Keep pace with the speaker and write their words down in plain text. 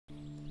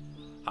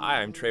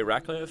Hi, I'm Trey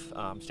Ratcliff.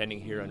 I'm standing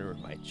here under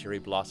my cherry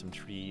blossom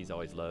trees. I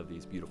always love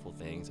these beautiful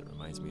things. It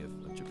reminds me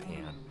of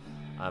Japan.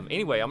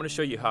 Anyway, I'm going to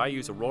show you how I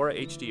use Aurora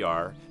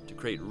HDR to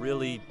create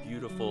really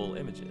beautiful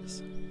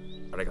images.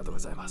 Arigatou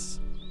gozaimasu.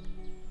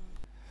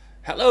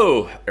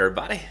 Hello,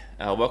 everybody.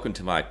 Welcome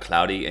to my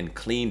cloudy and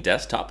clean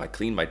desktop. I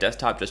cleaned my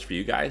desktop just for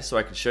you guys so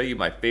I can show you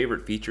my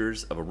favorite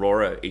features of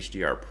Aurora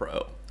HDR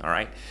Pro. All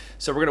right,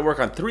 so we're going to work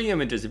on 3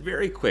 images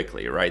very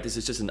quickly. Right, this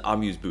is just an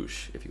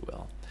amuse-bouche, if you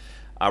will.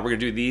 We're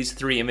going to do these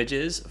 3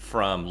 images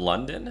from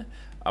London.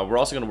 We're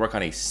also going to work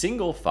on a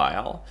single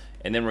file,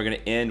 and then we're going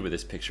to end with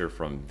this picture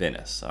from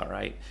Venice. All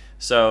right.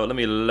 So let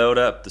me load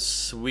up the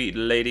sweet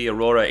lady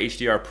Aurora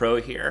HDR Pro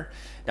here.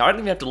 Now I don't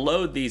even have to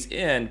load these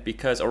in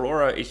because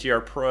Aurora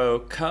HDR Pro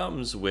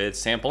comes with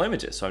sample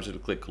images. So I'm just going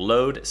to click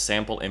Load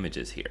Sample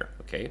Images here.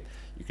 Okay.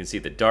 You can see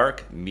the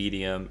dark,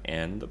 medium,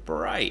 and the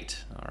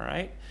bright. All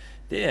right.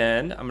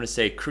 Then I'm going to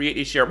say Create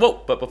HDR.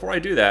 Whoa! But before I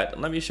do that,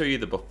 let me show you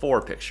the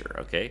before picture.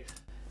 Okay.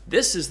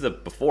 This is the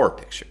before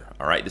picture,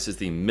 all right? This is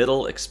the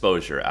middle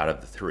exposure out of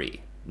the 3.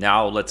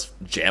 Now let's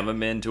jam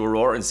them into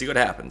Aurora and see what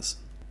happens.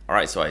 All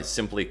right, so I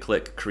simply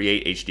click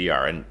Create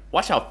HDR, and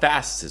watch how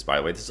fast this is, by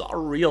the way. This is all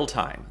real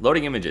time.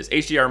 Loading images,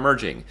 HDR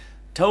merging,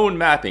 tone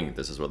mapping.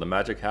 This is where the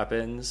magic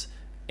happens.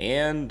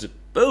 And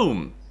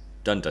boom,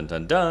 done, done,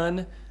 done,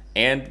 done.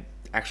 And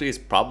actually it's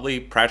probably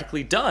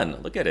practically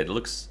done. Look at it, it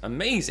looks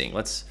amazing.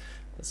 Let's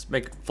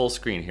make full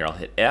screen here. I'll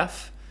hit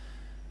F.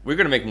 We're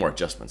gonna make more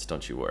adjustments,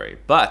 don't you worry.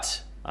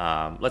 But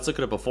let's look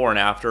at a before and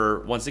after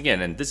once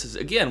again, and this is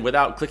again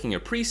without clicking a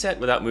preset,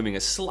 without moving a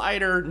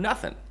slider,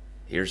 nothing.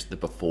 Here's the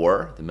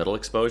before, the middle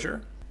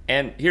exposure,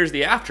 and here's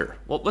the after.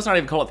 Well, let's not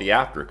even call it the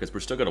after because we're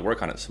still going to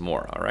work on it some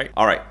more. All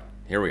right,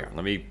 here we are.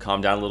 Let me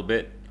calm down a little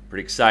bit. I'm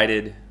pretty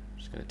excited. I'm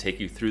just going to take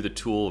you through the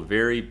tool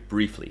very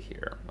briefly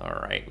here. All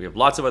right, we have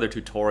lots of other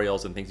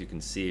tutorials and things you can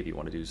see if you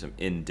want to do some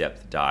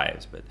in-depth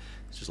dives, but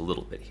it's just a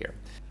little bit here.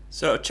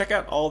 So check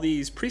out all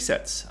these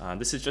presets.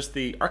 This is just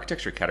the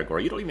architecture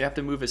category. You don't even have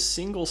to move a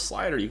single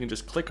slider. You can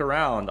just click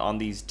around on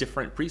these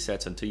different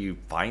presets until you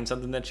find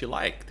something that you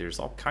like. There's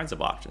all kinds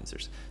of options.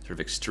 There's sort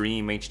of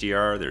extreme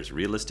HDR, there's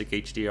realistic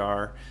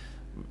HDR,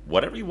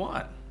 whatever you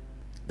want.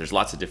 There's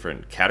lots of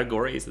different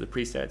categories of the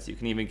presets. You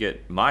can even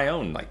get my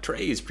own, like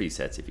Trey's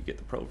presets if you get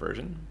the Pro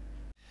version.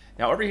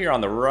 Now over here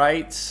on the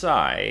right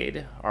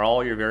side are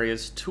all your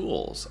various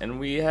tools, and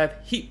we have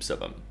heaps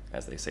of them.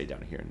 As they say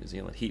down here in New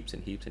Zealand, heaps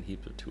and heaps and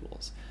heaps of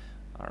tools.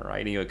 All right,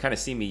 and you'll kind of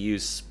see me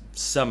use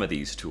some of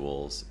these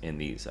tools in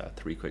these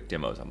 3 quick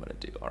demos I'm going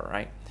to do. All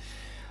right,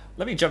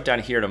 let me jump down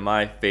here to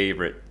my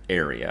favorite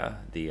area,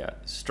 the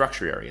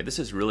structure area. This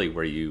is really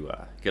where you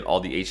get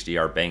all the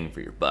HDR bang for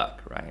your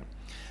buck, right?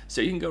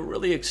 So you can go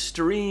really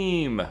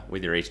extreme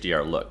with your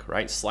HDR look,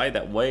 right? Slide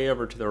that way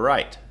over to the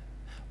right,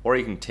 or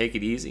you can take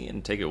it easy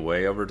and take it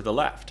way over to the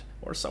left,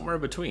 or somewhere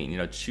in between. You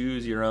know,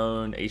 choose your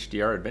own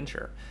HDR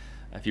adventure.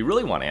 If you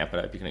really want to amp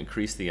it up, you can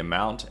increase the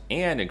amount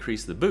and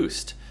increase the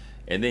boost.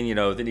 And then,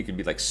 then you can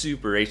be like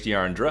super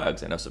HDR on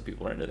drugs. I know some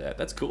people are into that.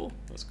 That's cool.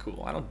 That's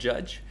cool. I don't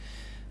judge.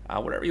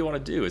 Whatever you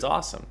want to do is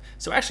awesome.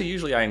 So actually,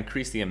 usually I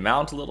increase the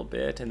amount a little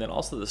bit and then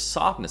also the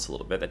softness a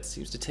little bit. That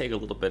seems to take a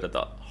little bit of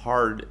the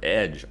hard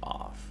edge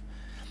off.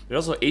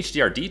 There's also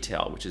HDR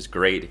detail, which is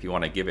great if you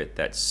want to give it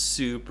that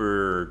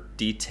super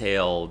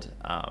detailed,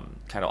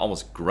 kind of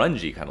almost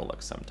grungy kind of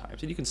look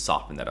sometimes. And you can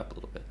soften that up a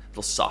little bit, a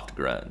little soft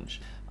grunge.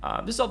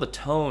 This is all the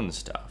tone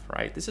stuff,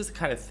 right? This is the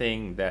kind of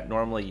thing that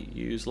normally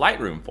you use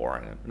Lightroom for.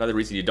 And another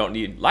reason you don't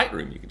need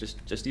Lightroom, you can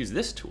just use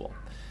this tool.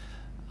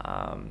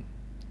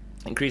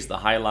 Increase the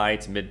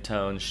highlights,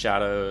 midtones,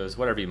 shadows,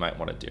 whatever you might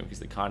want to do. Increase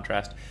the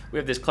contrast. We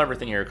have this clever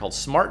thing here called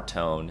Smart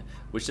Tone,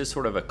 which is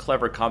sort of a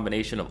clever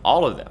combination of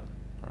all of them,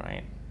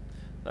 right?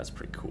 That's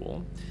pretty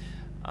cool.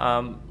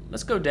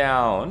 Let's go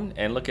down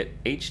and look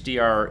at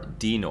HDR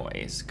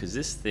denoise, because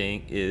this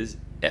thing is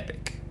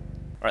epic.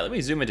 All right, let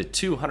me zoom into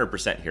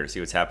 200% here to see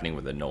what's happening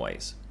with the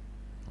noise.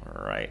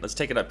 All right, let's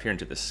take it up here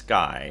into the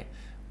sky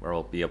where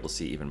we'll be able to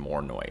see even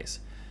more noise.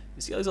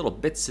 You see all these little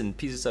bits and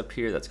pieces up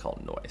here? That's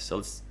called noise, so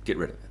let's get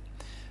rid of it.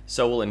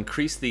 So we'll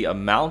increase the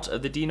amount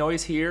of the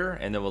denoise here,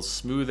 and then we'll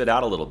smooth it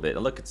out a little bit.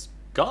 And look, it's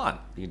gone.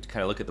 You can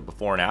kind of look at the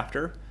before and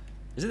after.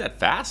 Isn't that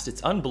fast?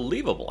 It's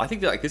unbelievable. I think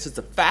that this is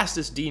the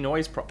fastest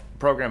denoise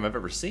program I've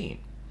ever seen.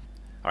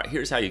 All right,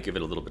 here's how you give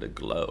it a little bit of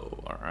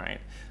glow, all right?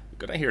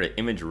 Go down here to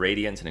Image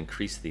Radiance and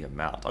increase the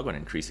amount. I'll go ahead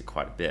and increase it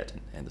quite a bit,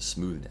 and the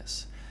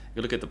smoothness.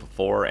 You look at the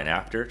before and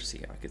after, see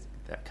how it gets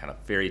that kind of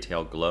fairy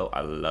tale glow. I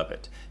love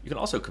it. You can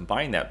also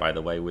combine that, by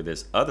the way, with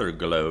this other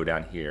glow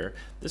down here.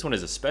 This one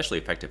is especially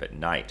effective at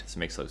night. This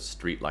makes those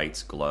street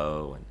lights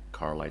glow and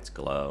car lights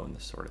glow and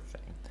this sort of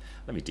thing.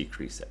 Let me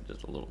decrease that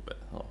just a little bit.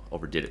 Oh,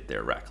 overdid it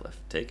there, Ratcliff.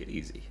 Take it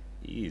easy.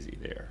 Easy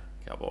there,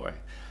 cowboy.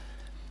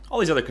 All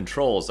these other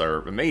controls are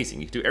amazing.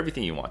 You can do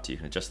everything you want to. You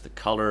can adjust the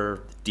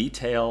color, the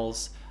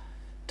details,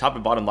 top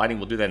and bottom lighting.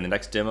 We'll do that in the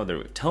next demo. There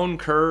are tone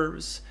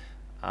curves.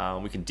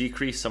 We can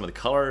decrease some of the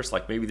colors,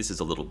 like maybe this is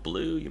a little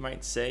blue, you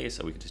might say,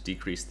 so we can just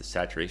decrease the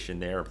saturation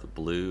there of the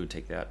blue,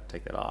 take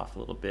that off a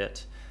little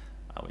bit.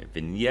 We have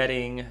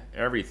vignetting,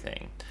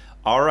 everything.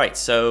 All right,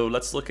 so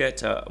let's look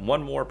at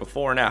one more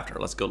before and after.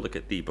 Let's go look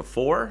at the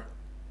before.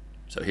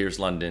 So here's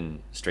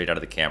London straight out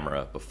of the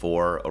camera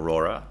before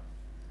Aurora.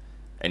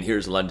 And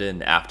here's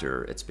London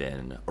after it's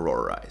been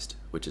aurorized,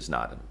 which is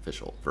not an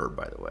official verb,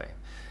 by the way.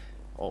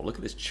 Oh, look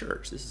at this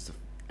church. This is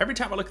every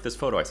time I look at this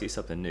photo, I see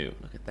something new.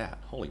 Look at that.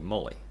 Holy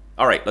moly.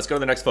 All right, let's go to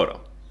the next photo.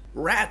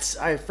 Rats,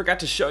 I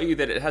forgot to show you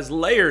that it has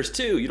layers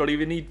too. You don't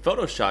even need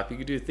Photoshop. You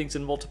can do things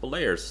in multiple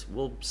layers.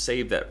 We'll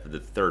save that for the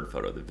third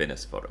photo, the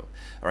Venice photo.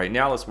 All right,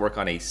 now let's work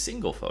on a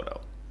single photo.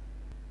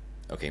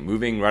 Okay,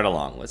 moving right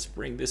along. Let's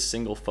bring this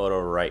single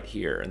photo right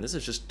here. And this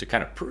is just to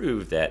kind of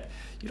prove that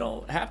you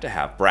don't have to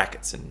have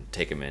brackets and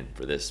take them in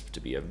for this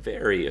to be a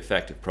very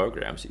effective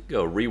program. So you can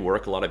go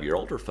rework a lot of your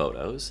older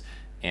photos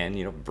and,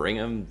 you know, bring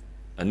them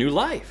a new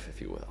life,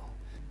 if you will.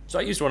 So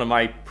I used one of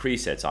my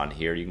presets on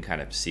here. You can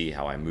kind of see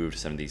how I moved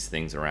some of these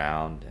things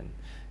around. And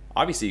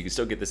obviously you can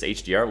still get this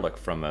HDR look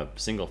from a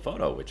single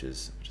photo, which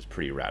is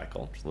pretty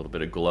radical. There's a little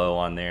bit of glow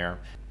on there.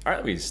 All right,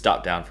 let me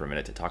stop down for a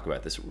minute to talk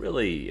about this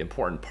really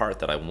important part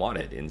that I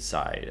wanted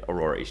inside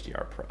Aurora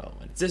HDR Pro.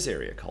 And it's this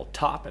area called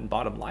top and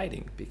bottom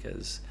lighting,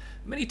 because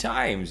many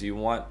times you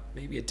want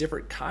maybe a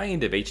different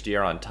kind of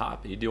HDR on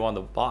top than you do on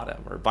the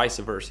bottom, or vice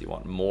versa, you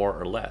want more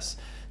or less.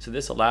 So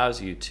this allows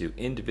you to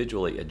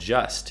individually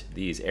adjust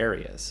these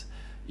areas.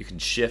 You can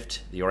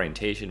shift the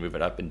orientation, move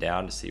it up and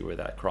down to see where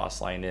that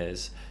cross line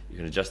is. You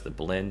can adjust the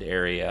blend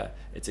area.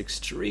 It's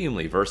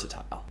extremely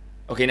versatile.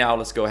 Okay, now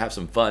let's go have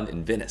some fun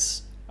in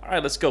Venice. All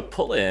right, let's go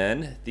pull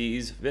in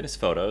these Venice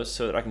photos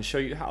so that I can show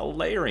you how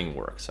layering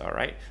works, all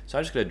right? So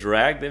I'm just gonna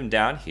drag them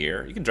down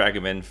here. You can drag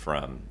them in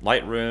from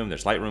Lightroom.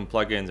 There's Lightroom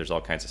plugins, there's all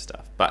kinds of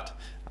stuff, but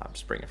I'm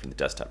just bringing it from the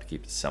desktop to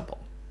keep it simple.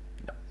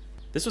 No.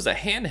 This was a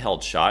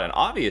handheld shot, and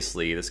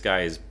obviously this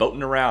guy is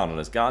boating around on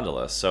his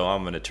gondola, so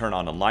I'm gonna turn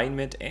on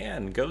alignment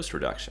and ghost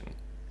reduction,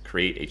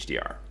 create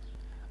HDR.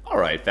 All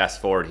right,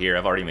 fast forward here.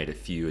 I've already made a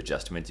few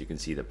adjustments. You can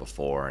see the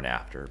before and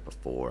after,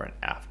 before and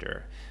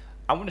after.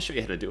 I want to show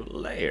you how to do a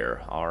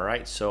layer. All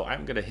right, so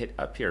I'm gonna hit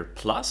up here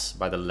plus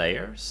by the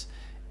layers,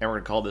 and we're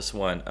gonna call this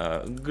one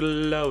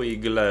glowy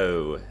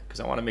glow, because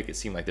I want to make it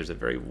seem like there's a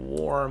very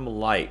warm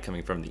light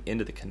coming from the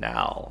end of the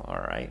canal.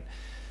 All right,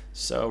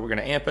 so we're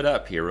gonna amp it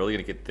up here. We're really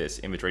gonna get this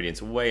image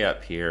radiance way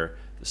up here,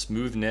 the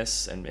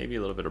smoothness, and maybe a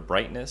little bit of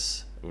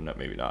brightness. Oh, no,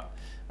 maybe not.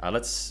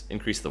 Let's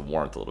increase the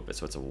warmth a little bit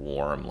so it's a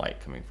warm light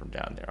coming from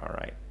down there. All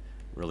right,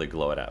 really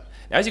glow it up.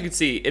 Now, as you can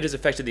see, it has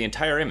affected the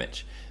entire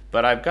image.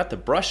 But I've got the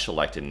brush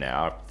selected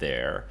now up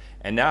there,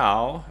 and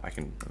now I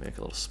can make it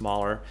a little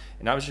smaller,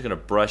 and I'm just gonna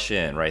brush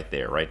in right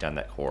there, right down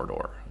that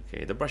corridor.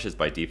 Okay, the brush is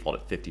by default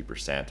at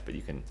 50%, but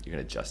you can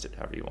adjust it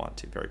however you want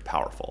to, very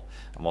powerful.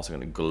 I'm also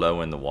gonna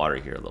glow in the water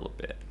here a little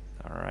bit,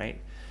 all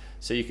right?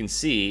 So you can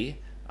see,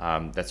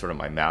 that's sort of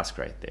my mask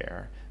right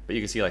there, but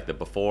you can see like the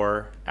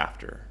before,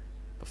 after,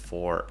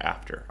 before,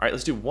 after. All right,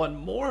 let's do one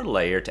more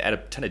layer to add a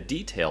ton of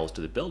details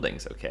to the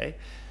buildings, okay?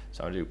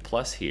 So I'm gonna do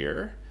plus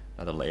here,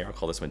 another layer, I'll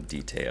call this one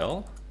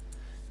detail.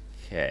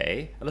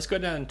 Okay, and let's go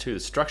down to the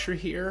structure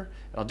here,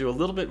 and I'll do a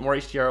little bit more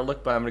HDR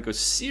look, but I'm gonna go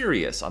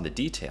serious on the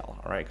detail,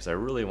 all right, because I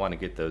really want to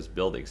get those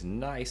buildings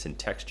nice and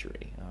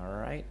textury, all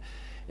right?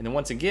 And then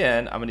once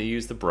again, I'm gonna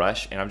use the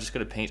brush, and I'm just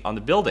gonna paint on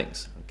the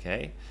buildings,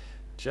 okay?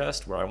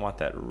 Just where I want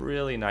that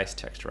really nice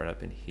texture right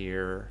up in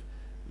here.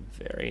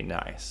 Very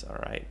nice, all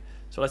right?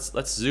 So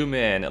let's zoom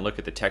in and look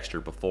at the texture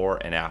before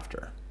and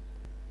after.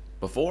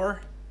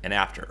 Before and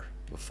after,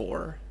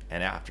 before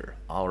and after.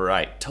 All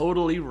right,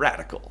 totally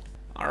radical.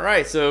 All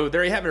right, so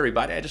there you have it,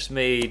 everybody. I just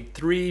made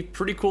 3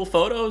 pretty cool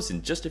photos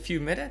in just a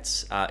few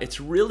minutes. It's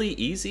really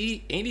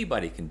easy.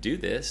 Anybody can do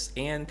this,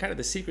 and kind of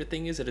the secret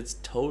thing is that it's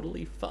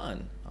totally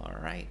fun. All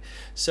right,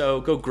 so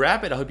go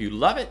grab it. I hope you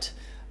love it.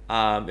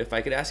 If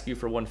I could ask you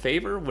for one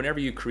favor, whenever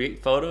you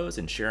create photos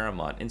and share them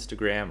on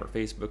Instagram or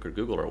Facebook or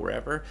Google or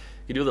wherever,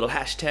 you do a little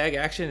hashtag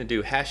action and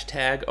do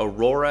hashtag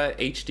Aurora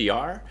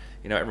HDR.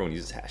 You know, everyone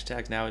uses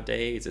hashtags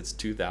nowadays. It's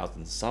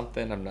 2000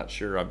 something. I'm not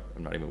sure. I'm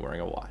not even wearing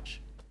a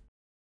watch.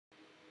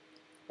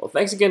 Well,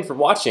 thanks again for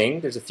watching.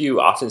 There's a few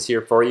options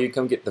here for you.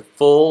 Come get the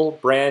full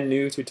brand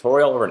new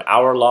tutorial over an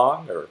hour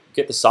long, or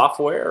get the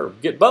software, or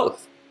get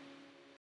both.